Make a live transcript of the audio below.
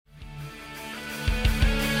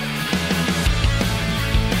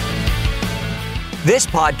This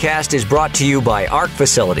podcast is brought to you by ARC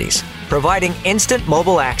Facilities, providing instant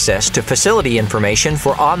mobile access to facility information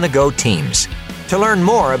for on-the-go teams. To learn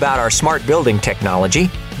more about our smart building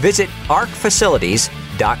technology, visit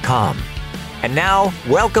arcfacilities.com. And now,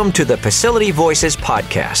 welcome to the Facility Voices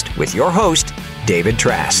podcast with your host, David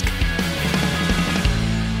Trask.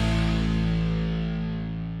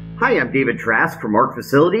 Hi, I'm David Trask from ARC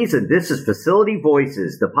Facilities, and this is Facility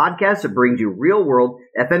Voices, the podcast that brings you real-world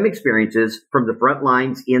FM experiences from the front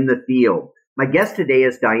lines in the field. My guest today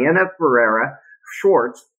is Diana Ferreira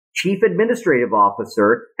Schwartz, Chief Administrative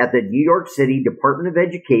Officer at the New York City Department of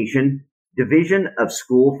Education, Division of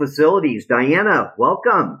School Facilities. Diana,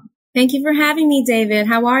 welcome. Thank you for having me, David.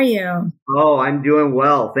 How are you? Oh, I'm doing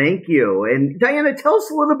well. Thank you. And Diana, tell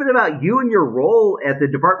us a little bit about you and your role at the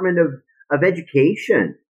Department of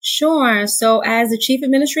Education. Sure. So as the Chief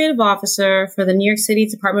Administrative Officer for the New York City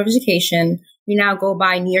Department of Education, we now go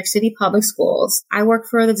by New York City Public Schools. I work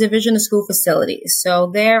for the Division of School Facilities. So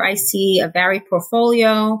there I see a varied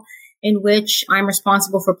portfolio in which I'm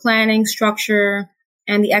responsible for planning, structure,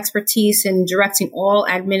 and the expertise in directing all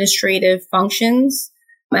administrative functions,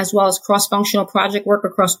 as well as cross-functional project work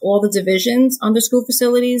across all the divisions under school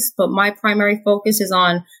facilities. But my primary focus is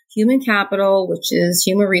on human capital, which is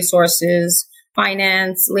human resources,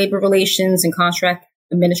 finance, labor relations, and contract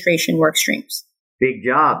administration work streams. Big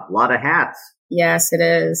job. A lot of hats. Yes, it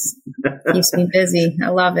is. Keeps me busy.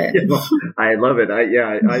 I love it. I love it.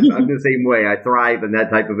 I'm the same way. I thrive in that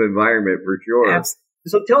type of environment for sure. Absolutely.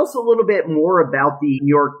 So tell us a little bit more about the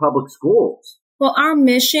New York Public Schools. Well, our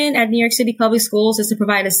mission at New York City Public Schools is to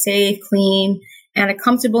provide a safe, clean, and a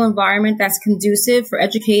comfortable environment that's conducive for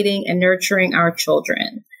educating and nurturing our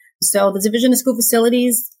children. So the Division of School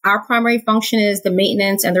Facilities, our primary function is the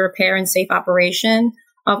maintenance and the repair and safe operation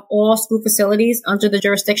of all school facilities under the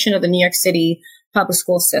jurisdiction of the New York City Public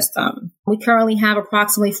School System. We currently have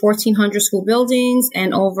approximately 1,400 school buildings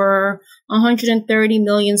and over 130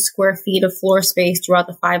 million square feet of floor space throughout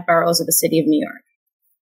the 5 boroughs of the city of New York.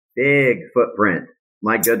 Big footprint.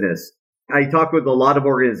 My goodness. I talk with a lot of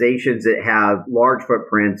organizations that have large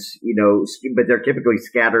footprints, but they're typically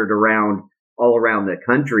scattered around all around the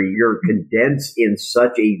country. You're condensed in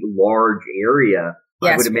such a large area.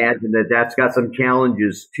 Yes. I would imagine that that's got some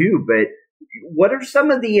challenges too, but what are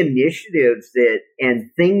some of the initiatives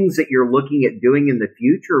and things that you're looking at doing in the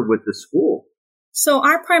future with the school? So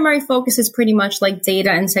our primary focus is pretty much like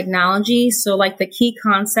data and technology. So like the key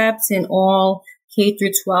concepts in all K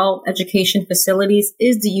through 12 education facilities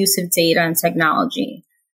is the use of data and technology.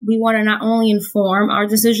 We want to not only inform our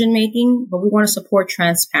decision making, but we want to support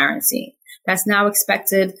transparency. That's now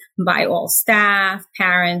expected by all staff,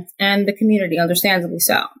 parents, and the community, understandably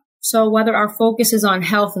so. So whether our focus is on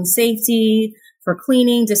health and safety, for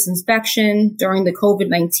cleaning, disinfection during the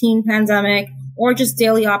COVID-19 pandemic, or just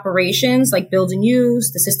daily operations like building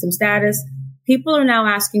use, the system status, people are now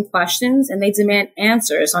asking questions and they demand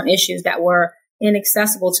answers on issues that were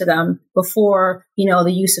inaccessible to them before,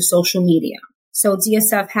 the use of social media. So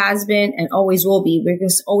DSF has been and always will be. We're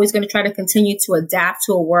just always going to try to continue to adapt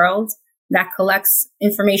to a world that collects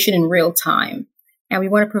information in real time. And we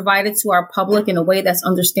want to provide it to our public in a way that's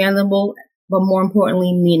understandable, but more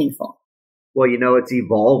importantly, meaningful. Well, it's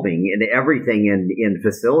evolving, and everything in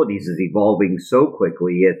facilities is evolving so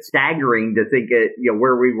quickly. It's staggering to think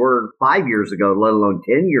where we were 5 years ago, let alone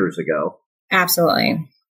 10 years ago. Absolutely.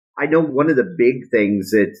 I know one of the big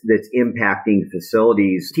things that's impacting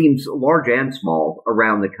facilities, teams large and small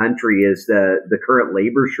around the country, is the current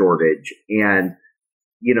labor shortage. And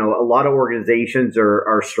a lot of organizations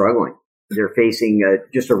are struggling. They're facing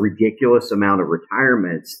just a ridiculous amount of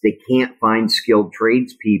retirements. They can't find skilled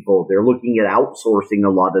tradespeople. They're looking at outsourcing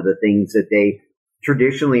a lot of the things that they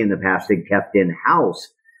traditionally in the past had kept in-house.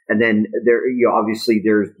 And then obviously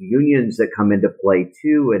there's unions that come into play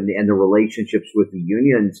too, and the relationships with the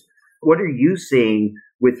unions. What are you seeing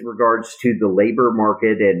with regards to the labor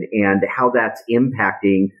market and how that's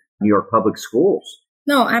impacting New York public schools?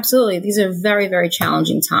 No, absolutely. These are very, very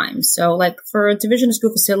challenging times. So like for a Division of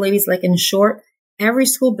School Facilities, like in short, every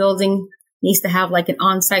school building needs to have like an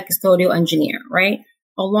on-site custodial engineer, right?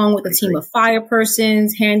 Along with a team of fire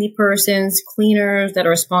persons, handy persons, cleaners that are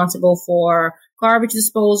responsible for garbage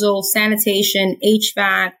disposal, sanitation,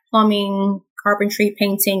 HVAC, plumbing, carpentry,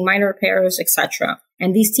 painting, minor repairs, etc.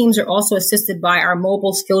 And these teams are also assisted by our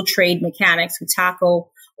mobile skilled trade mechanics who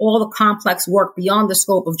tackle all the complex work beyond the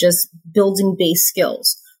scope of just building-based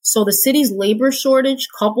skills. So the city's labor shortage,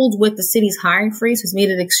 coupled with the city's hiring freeze, has made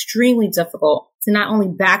it extremely difficult to not only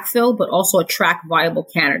backfill, but also attract viable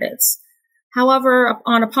candidates. However,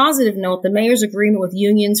 on a positive note, the mayor's agreement with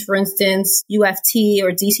unions, for instance, UFT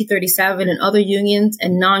or DC37 and other unions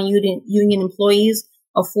and non-union employees,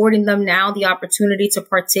 affording them now the opportunity to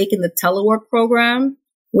partake in the telework program,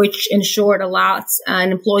 which in short allows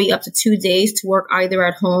an employee up to 2 days to work either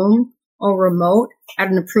at home or remote at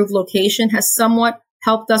an approved location, has somewhat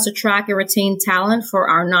helped us attract and retain talent for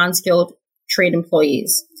our non-skilled trade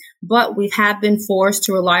employees. But we have been forced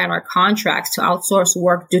to rely on our contracts to outsource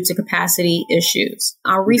work due to capacity issues.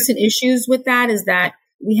 Our recent issues with that is that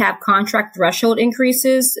we have contract threshold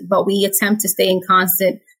increases, but we attempt to stay in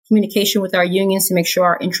constant communication with our unions to make sure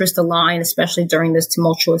our interests align, especially during this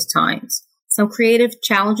tumultuous times. Some creative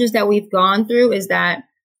challenges that we've gone through is that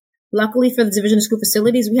luckily for the Division of School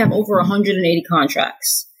Facilities, we have over 180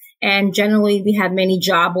 contracts. And generally, we have many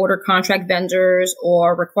job order contract vendors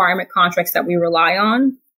or requirement contracts that we rely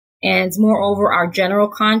on. And moreover, our general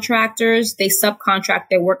contractors, they subcontract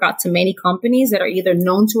their work out to many companies that are either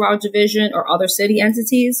known to our division or other city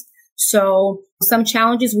entities. So some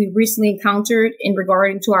challenges we recently encountered in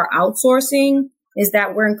regarding to our outsourcing is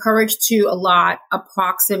that we're encouraged to allot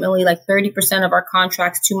approximately like 30% of our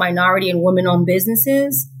contracts to minority and women-owned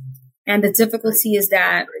businesses. And the difficulty is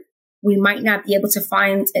that we might not be able to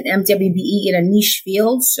find an MWBE in a niche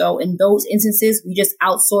field. So in those instances, we just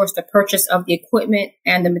outsource the purchase of the equipment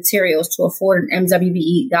and the materials to afford an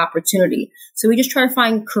MWBE the opportunity. So we just try to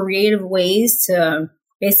find creative ways to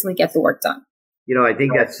basically get the work done. You know, I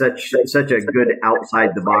think that's such a good outside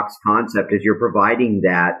the box concept, as you're providing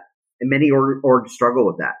that. And many orgs struggle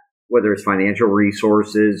with that, whether it's financial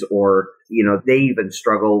resources or, you know, they even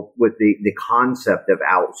struggle with the concept of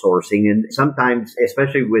outsourcing. And sometimes,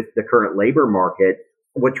 especially with the current labor market,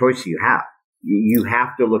 what choice do you have? You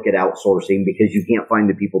have to look at outsourcing because you can't find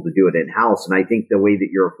the people to do it in-house. And I think the way that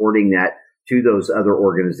you're affording that to those other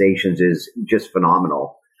organizations is just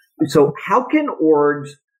phenomenal. So how can orgs,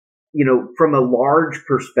 you know, from a large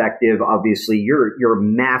perspective, obviously you're a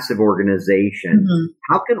massive organization. Mm-hmm.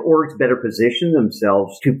 How can orgs better position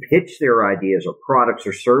themselves to pitch their ideas or products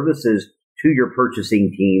or services to your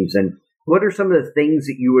purchasing teams? And what are some of the things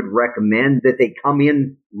that you would recommend that they come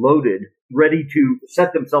in loaded, ready to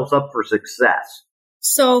set themselves up for success?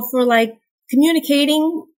 So for like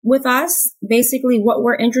communicating with us, basically what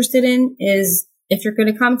we're interested in is if you're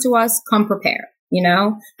going to come to us, come prepared, you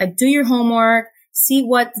know, like do your homework. See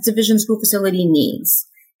what the Division School Facility needs,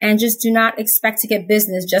 and just do not expect to get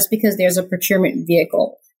business just because there's a procurement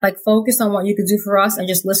vehicle. Like focus on what you could do for us and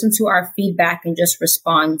just listen to our feedback and just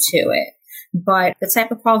respond to it. But the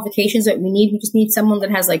type of qualifications that we just need someone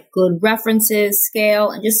that has like good references, scale,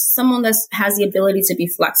 and just someone that has the ability to be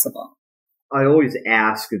flexible. I always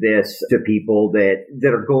ask this to people that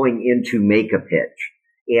are going in to make a pitch.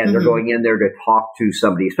 And they're going in there to talk to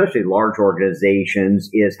somebody, especially large organizations,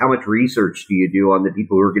 is how much research do you do on the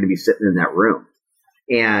people who are going to be sitting in that room?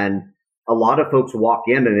 And a lot of folks walk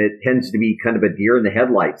in and it tends to be kind of a deer in the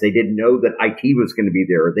headlights. They didn't know that IT was going to be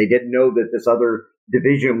there. They didn't know that this other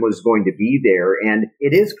division was going to be there. And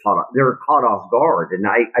they're caught off guard. And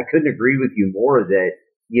I couldn't agree with you more that,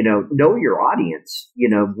 you know your audience. You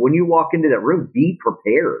know, when you walk into that room, be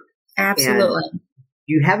prepared. Absolutely. And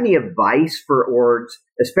do you have any advice for orgs,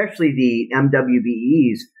 especially the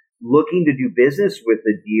MWBEs, looking to do business with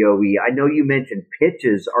the DOE? I know you mentioned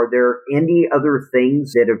pitches. Are there any other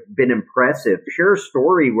things that have been impressive? Share a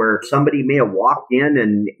story where somebody may have walked in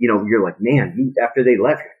and, you know, you're like, man, after they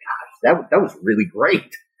left, gosh, that was really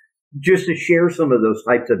great. Just to share some of those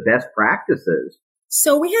types of best practices.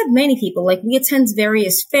 So we have many people, like we attend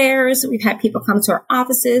various fairs. We've had people come to our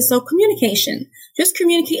offices. So communication, just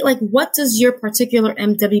communicate, like what does your particular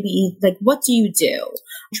MWBE, like what do you do?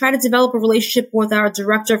 Try to develop a relationship with our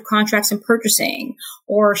director of contracts and purchasing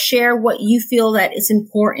or share what you feel that is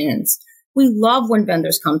important. We love when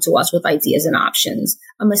vendors come to us with ideas and options.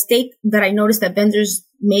 A mistake that I noticed that vendors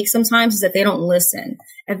make sometimes is that they don't listen.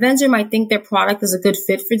 A vendor might think their product is a good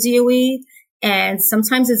fit for DOE, and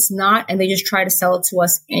sometimes it's not, and they just try to sell it to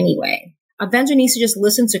us anyway. A vendor needs to just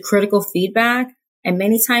listen to critical feedback, and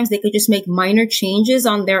many times they could just make minor changes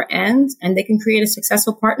on their end, and they can create a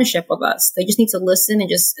successful partnership with us. They just need to listen and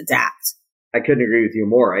just adapt. I couldn't agree with you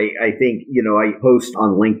more. I think, you know, I post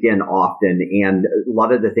on LinkedIn often, and a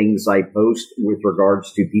lot of the things I post with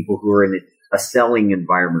regards to people who are in a selling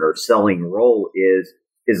environment or selling role is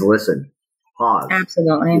listen. Pause.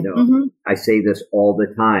 Absolutely. You know, I say this all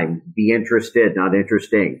the time. Be interested, not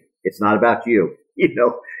interesting. It's not about you. You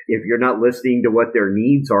know, if you're not listening to what their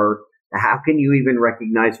needs are, how can you even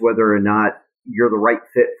recognize whether or not you're the right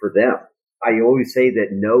fit for them? I always say that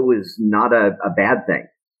no is not a bad thing.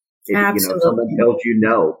 Absolutely. You know, if someone tells you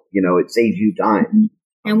no, you know, it saves you time.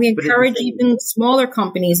 And we encourage even smaller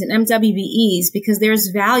companies and MWBEs because there's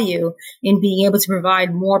value in being able to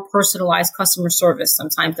provide more personalized customer service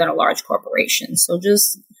sometimes than a large corporation. So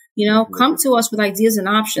just, come to us with ideas and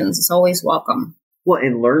options. It's always welcome. Well,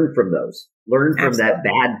 and learn from those. Learn from that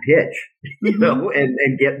bad pitch,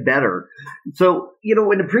 and get better. So,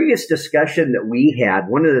 in the previous discussion that we had,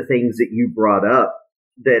 one of the things that you brought up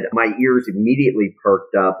that my ears immediately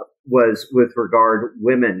perked up was with regard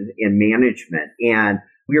women in management. And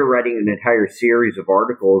we are writing an entire series of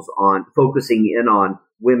articles on focusing in on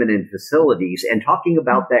women in facilities and talking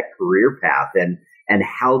about that career path and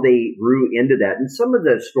how they grew into that. And some of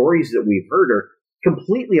the stories that we've heard are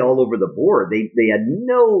completely all over the board. They had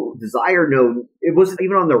no desire, it wasn't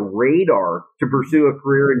even on their radar to pursue a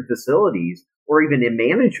career in facilities or even in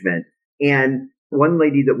management. And one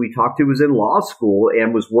lady that we talked to was in law school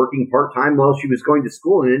and was working part-time while she was going to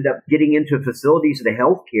school and ended up getting into facilities at a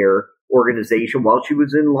healthcare organization while she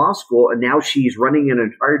was in law school. And now she's running an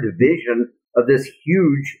entire division of this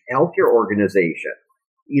huge healthcare organization.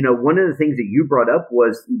 One of the things that you brought up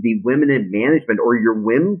was the Women in Management or your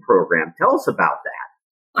WIM program. Tell us about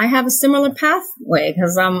that. I have a similar pathway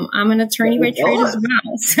because I'm an attorney by trade as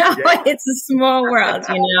well. So it's a small world,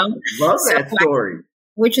 Love that story.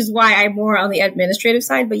 Which is why I'm more on the administrative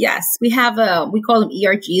side. But yes, we call them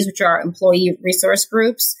ERGs, which are employee resource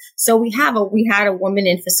groups. So we had a Women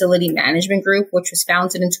in Facility Management group, which was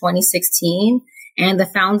founded in 2016. And the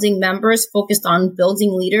founding members focused on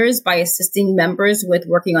building leaders by assisting members with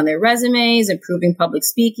working on their resumes, improving public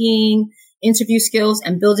speaking, interview skills,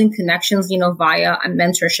 and building connections, via a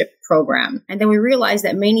mentorship program. And then we realized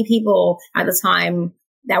that many people at the time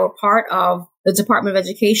that were part of the Department of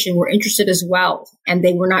Education were interested as well. And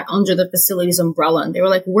they were not under the facilities umbrella. And they were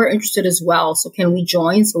like, we're interested as well. So can we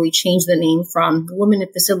join? So we changed the name from Women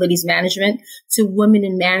in Facilities Management to Women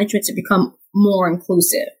in Management to become more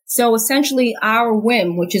inclusive. So essentially our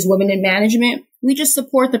WIM, which is Women in Management, we just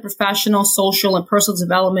support the professional, social, and personal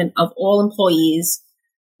development of all employees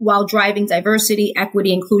while driving diversity,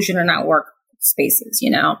 equity, inclusion in our work spaces,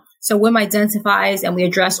 So WIM identifies and we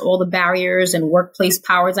address all the barriers and workplace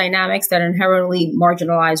power dynamics that inherently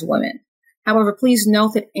marginalize women. However, please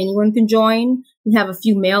note that anyone can join. We have a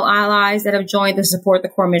few male allies that have joined to support the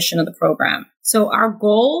core mission of the program. So our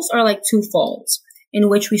goals are like twofold, in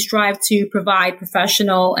which we strive to provide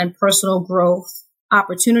professional and personal growth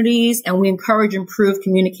opportunities, and we encourage improved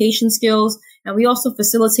communication skills, and we also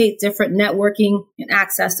facilitate different networking and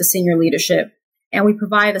access to senior leadership. And we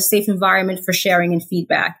provide a safe environment for sharing and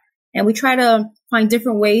feedback. And we try to find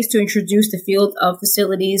different ways to introduce the field of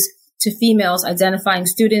facilities to females identifying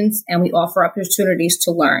students, and we offer opportunities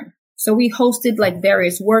to learn. So we hosted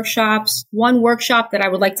various workshops. One workshop that I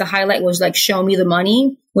would like to highlight was Show Me the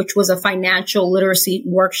Money, which was a financial literacy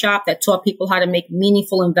workshop that taught people how to make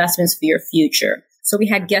meaningful investments for your future. So we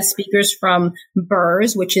had guest speakers from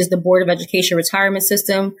BERS, which is the Board of Education Retirement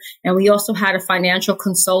System. And we also had a financial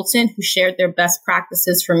consultant who shared their best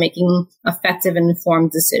practices for making effective and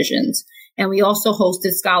informed decisions. And we also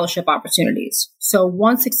hosted scholarship opportunities. So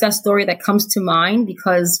one success story that comes to mind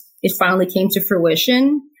because it finally came to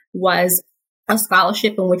fruition was a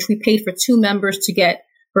scholarship in which we paid for 2 members to get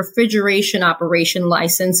refrigeration operation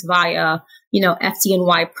license via,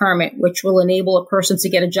 FDNY permit, which will enable a person to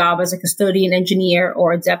get a job as a custodian engineer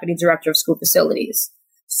or a deputy director of school facilities.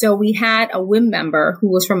 So we had a WIM member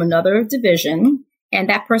who was from another division, and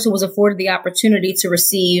that person was afforded the opportunity to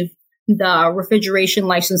receive the refrigeration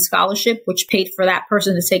license scholarship, which paid for that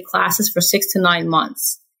person to take classes for 6 to 9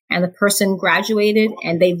 months. And the person graduated,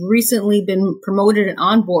 and they've recently been promoted and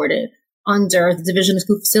onboarded under the Division of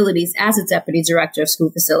School Facilities as a Deputy Director of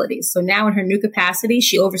School Facilities. So now in her new capacity,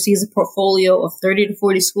 she oversees a portfolio of 30 to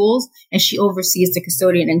 40 schools, and she oversees the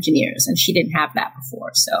custodian engineers, and she didn't have that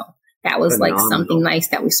before. So that was phenomenal. Something nice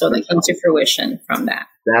that we saw that came to fruition from that.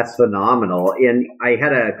 That's phenomenal. And I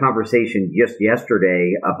had a conversation just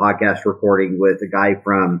yesterday, a podcast recording with a guy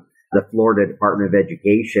from the Florida Department of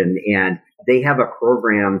Education, and they have a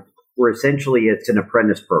program where essentially it's an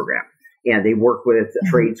apprentice program. And they work with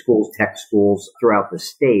trade schools, tech schools throughout the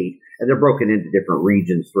state, and they're broken into different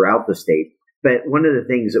regions throughout the state. But one of the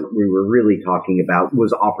things that we were really talking about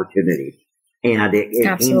was opportunity. And it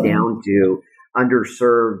came down to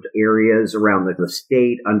underserved areas around the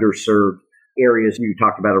state, underserved areas you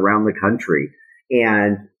talked about around the country.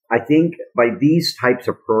 And I think by these types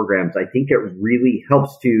of programs, I think it really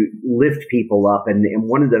helps to lift people up. And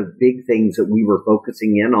one of the big things that we were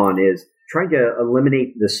focusing in on is trying to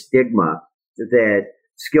eliminate the stigma that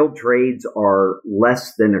skilled trades are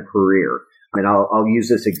less than a career. And I'll use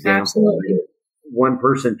this example. Absolutely. One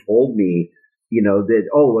person told me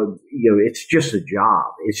it's just a job.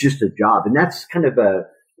 It's just a job. And that's kind of a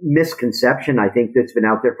misconception, I think, that's been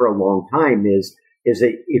out there for a long time is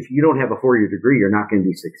that if you don't have a 4-year degree, you're not going to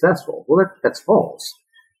be successful. Well, that's false.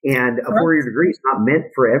 And a 4-year degree is not meant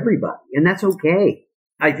for everybody. And that's okay.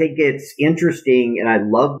 I think it's interesting. And I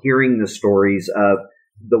love hearing the stories of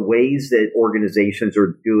the ways that organizations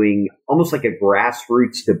are doing almost like a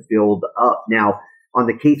grassroots to build up. Now, on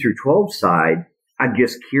the K through 12 side, I'm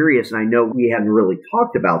just curious, and I know we haven't really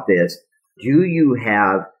talked about this. Do you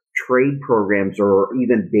have trade programs or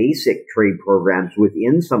even basic trade programs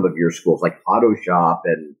within some of your schools, like auto shop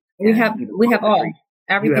and we have all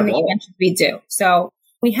everything that you mentioned we do. So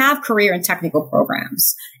we have career and technical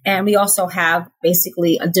programs, and we also have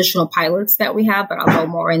basically additional pilots that we have, but I'll go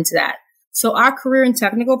more into that. So our career and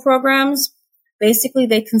technical programs, basically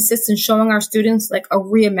they consist in showing our students like a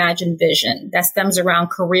reimagined vision that stems around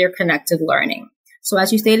career connected learning. So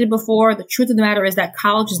as you stated before, the truth of the matter is that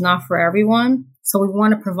college is not for everyone. So we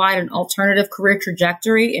want to provide an alternative career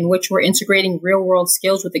trajectory in which we're integrating real world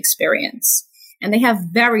skills with experience. And they have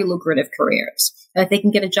very lucrative careers that they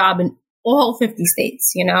can get a job in all 50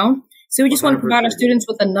 states, So we just 100%. Want to provide our students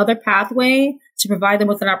with another pathway to provide them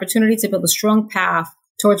with an opportunity to build a strong path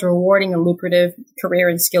towards rewarding and lucrative career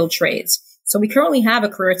and skilled trades. So we currently have a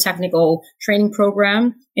career technical training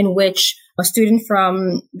program in which a student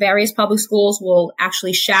from various public schools will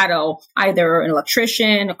actually shadow either an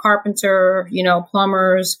electrician, a carpenter,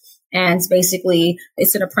 plumbers, and basically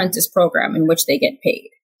it's an apprentice program in which they get paid.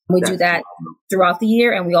 We do that throughout the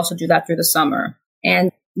year, and we also do that through the summer.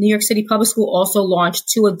 And New York City Public School also launched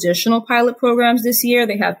 2 additional pilot programs this year.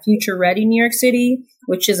 They have Future Ready New York City,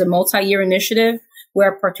 which is a multi-year initiative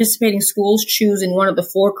where participating schools choose in one of the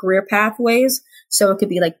 4 career pathways. So it could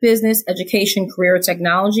be like business, education, career,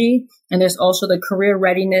 technology. And there's also the career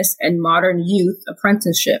readiness and modern youth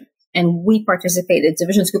apprenticeship. And we participated,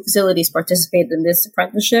 Division School Facilities participated in this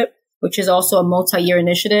apprenticeship, which is also a multi-year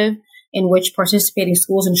initiative in which participating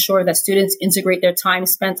schools ensure that students integrate their time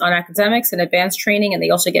spent on academics and advanced training, and they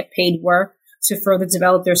also get paid work to further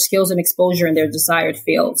develop their skills and exposure in their desired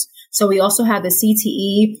fields. So we also have the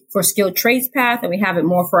CTE for skilled trades path, and we have it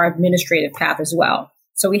more for our administrative path as well.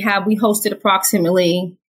 So we hosted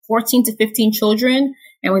approximately 14 to 15 children,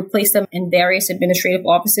 and we placed them in various administrative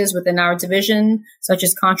offices within our division, such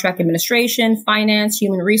as contract administration, finance,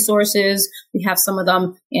 human resources. We have some of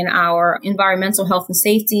them in our environmental health and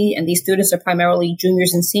safety, and these students are primarily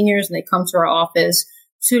juniors and seniors, and they come to our office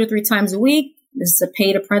 2 to 3 times a week. This is a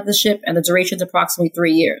paid apprenticeship, and the duration is approximately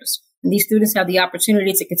 3 years. And these students have the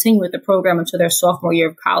opportunity to continue with the program until their sophomore year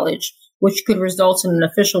of college, which could result in an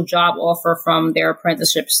official job offer from their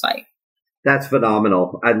apprenticeship site. That's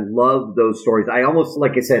phenomenal. I love those stories.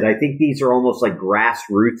 Like I said, I think these are almost like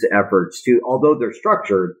grassroots efforts too, although they're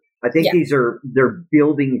structured. I think they're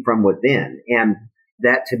building from within. And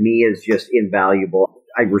that to me is just invaluable.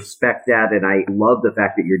 I respect that. And I love the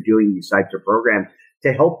fact that you're doing these types of programs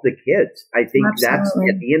to help the kids. I think that's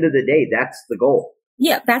at the end of the day, that's the goal.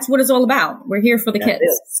 Yeah, that's what it's all about. We're here for the kids.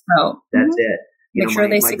 So that's it. Make sure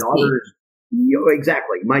they succeed.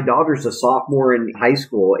 Exactly. My daughter's a sophomore in high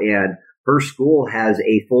school, and her school has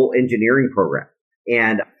a full engineering program.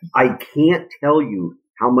 And I can't tell you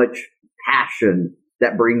how much passion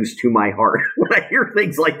that brings to my heart when I hear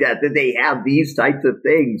things like that they have these types of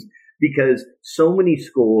things, because so many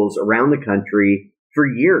schools around the country for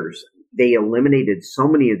years, they eliminated so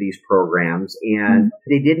many of these programs and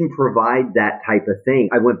they didn't provide that type of thing.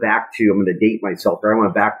 I'm going to date myself here. I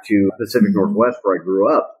went back to Pacific Northwest where I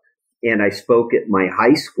grew up, and I spoke at my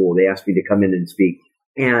high school. They asked me to come in and speak.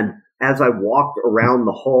 And as I walked around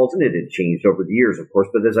the halls, and it had changed over the years, of course,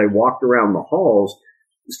 but as I walked around the halls,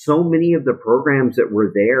 so many of the programs that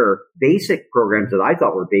were there, basic programs that I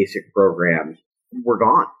thought were basic programs, were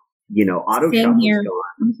gone. Auto shop was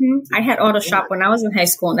gone. I had auto shop when I was in high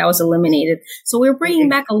school, and that was eliminated. So we're bringing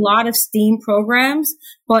back a lot of STEAM programs.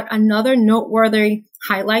 But another noteworthy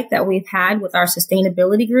highlight that we've had with our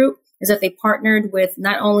sustainability group is that they partnered with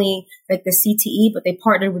not only like the CTE, but they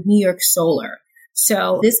partnered with New York Solar.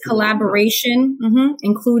 So this collaboration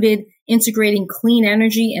included integrating clean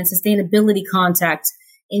energy and sustainability content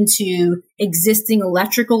into existing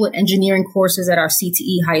electrical and engineering courses at our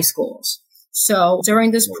CTE high schools. So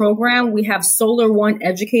during this program, we have Solar One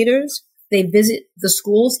educators. They visit the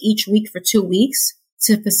schools each week for 2 weeks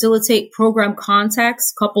to facilitate program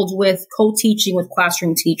contacts coupled with co-teaching with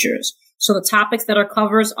classroom teachers. So the topics that are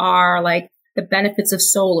covered are like the benefits of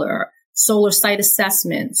solar site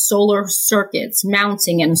assessment, solar circuits,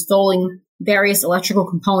 mounting and installing various electrical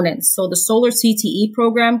components. So the Solar CTE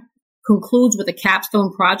program concludes with a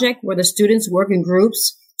capstone project where the students work in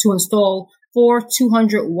groups to install 4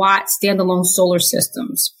 200-watt standalone solar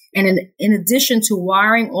systems. And in addition to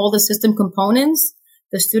wiring all the system components,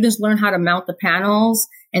 the students learn how to mount the panels,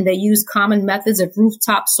 and they use common methods of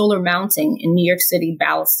rooftop solar mounting in New York City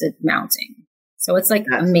ballasted mounting. So it's like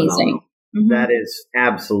That's amazing. Mm-hmm. That is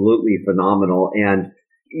absolutely phenomenal. And,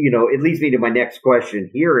 it leads me to my next question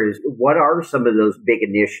here is, what are some of those big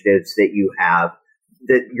initiatives that you have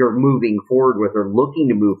that you're moving forward with or looking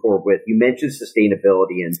to move forward with? You mentioned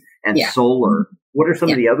sustainability and solar. What are some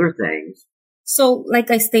of the other things? So like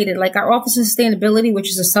I stated, like our Office of Sustainability, which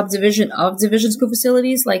is a subdivision of Division School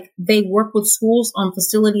Facilities, like they work with schools on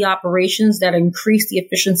facility operations that increase the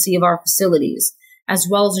efficiency of our facilities, as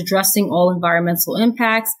well as addressing all environmental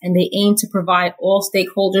impacts. And they aim to provide all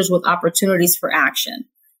stakeholders with opportunities for action.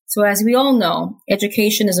 So as we all know,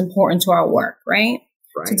 education is important to our work, right?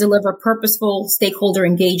 To deliver purposeful stakeholder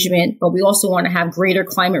engagement, but we also want to have greater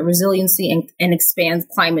climate resiliency and expand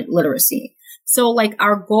climate literacy. So like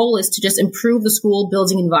our goal is to just improve the school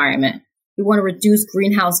building environment. We want to reduce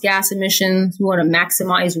greenhouse gas emissions. We want to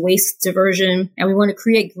maximize waste diversion, and we want to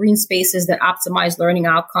create green spaces that optimize learning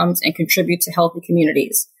outcomes and contribute to healthy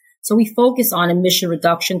communities. So we focus on emission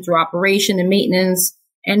reduction through operation and maintenance,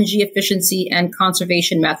 energy efficiency, and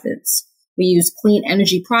conservation methods. We use clean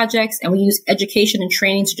energy projects, and we use education and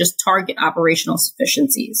training to just target operational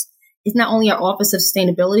efficiencies. It's not only our Office of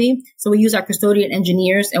Sustainability, so we use our custodian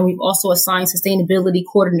engineers, and we've also assigned sustainability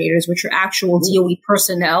coordinators, which are actual DOE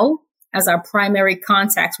personnel, as our primary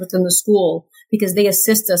contacts within the school, because they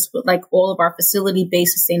assist us with like all of our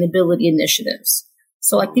facility-based sustainability initiatives.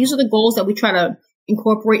 So like these are the goals that we try to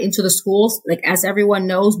incorporate into the schools. Like as everyone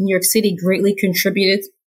knows, New York City greatly contributed.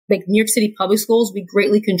 Like New York City public schools, we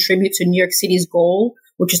greatly contribute to New York City's goal,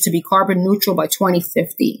 which is to be carbon neutral by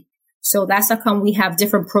 2050. So that's how come we have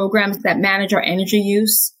different programs that manage our energy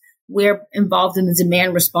use. We're involved in the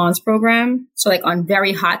demand response program. So like on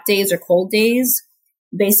very hot days or cold days,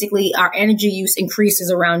 basically our energy use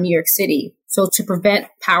increases around New York City. So to prevent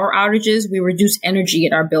power outages, we reduce energy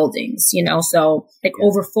at our buildings, so like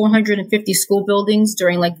over 450 school buildings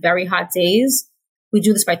during like very hot days. We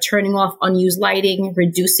do this by turning off unused lighting,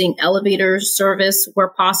 reducing elevator service where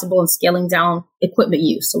possible, and scaling down equipment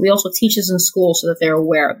use. So we also teach this in school so that they're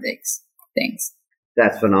aware of these things.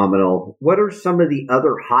 That's phenomenal. What are some of the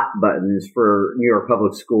other hot buttons for New York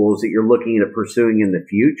Public Schools that you're looking at pursuing in the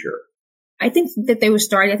future? I think that they were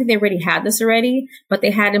starting, I think they already had this already, but they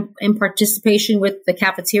had in participation with the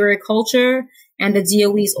cafeteria culture and the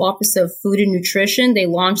DOE's Office of Food and Nutrition. They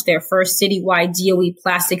launched their first citywide DOE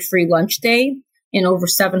plastic-free lunch day in over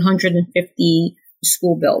 750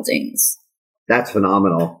 school buildings. That's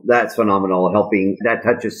phenomenal. That's phenomenal. That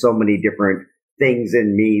touches so many different things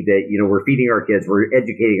in me that, we're feeding our kids, we're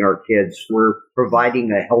educating our kids, we're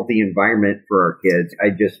providing a healthy environment for our kids.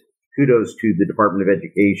 Kudos to the Department of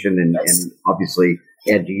Education and obviously,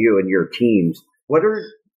 and to you and your teams. What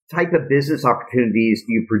type of business opportunities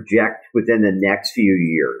do you project within the next few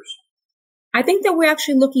years? I think that we're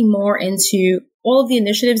actually looking more into all of the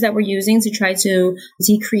initiatives that we're using to try to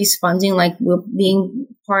decrease funding, like we're being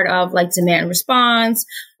part of like demand response,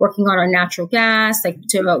 working on our natural gas,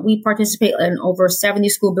 we participate in over 70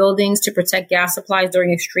 school buildings to protect gas supplies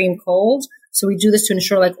during extreme cold. So we do this to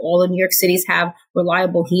ensure like all of New York cities have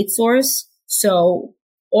reliable heat source. So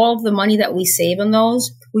all of the money that we save on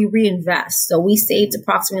those, we reinvest. So we saved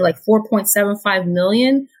approximately like $4.75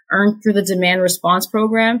 million earned through the demand response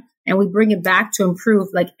program. And we bring it back to improve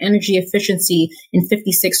like energy efficiency in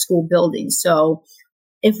 56 school buildings. So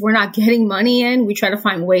if we're not getting money in, we try to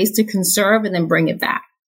find ways to conserve and then bring it back.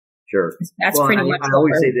 Sure. That's pretty much. I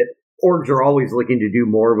always say that orgs are always looking to do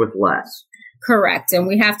more with less. Correct. And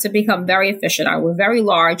we have to become very efficient. We're very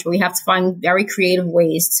large, but we have to find very creative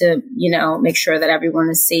ways to, make sure that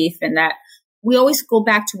everyone is safe, and that we always go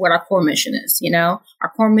back to what our core mission is. Our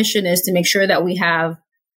core mission is to make sure that we have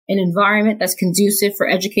an environment that's conducive for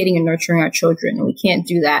educating and nurturing our children. And we can't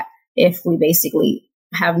do that if we basically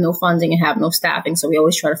have no funding and have no staffing. So we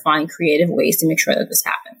always try to find creative ways to make sure that this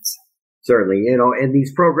happens. Certainly. And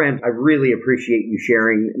these programs, I really appreciate you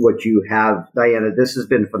sharing what you have, Diana. This has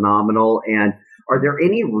been phenomenal. And are there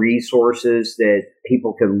any resources that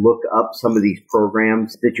people can look up some of these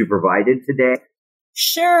programs that you provided today?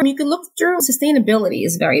 Sure. You can look through. Sustainability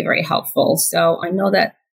is very, very helpful. So I know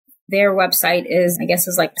that their website is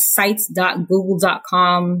like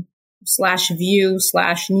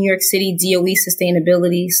sites.google.com/view/New York City DOE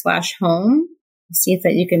sustainability/home. See if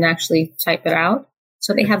that you can actually type it out.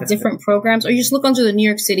 So they have different programs, or you just look under the New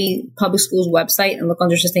York City Public Schools website and look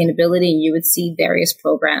under sustainability, and you would see various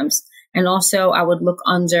programs And also I would look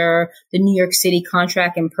under the New York City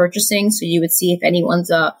contract and purchasing. So you would see if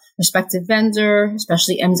anyone's a prospective vendor,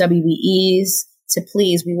 especially MWBEs. So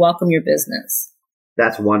please, we welcome your business.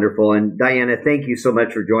 That's wonderful. And Diana, thank you so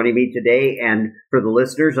much for joining me today. And for the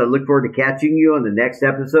listeners, I look forward to catching you on the next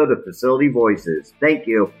episode of Facility Voices. Thank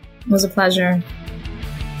you. It was a pleasure.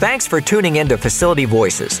 Thanks for tuning in to Facility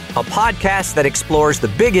Voices, a podcast that explores the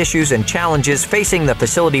big issues and challenges facing the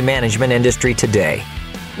facility management industry today.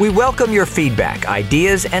 We welcome your feedback,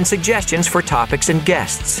 ideas, and suggestions for topics and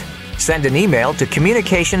guests. Send an email to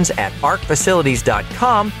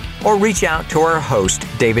communications@arcfacilities.com or reach out to our host,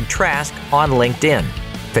 David Trask, on LinkedIn.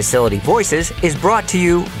 Facility Voices is brought to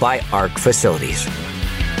you by ARC Facilities.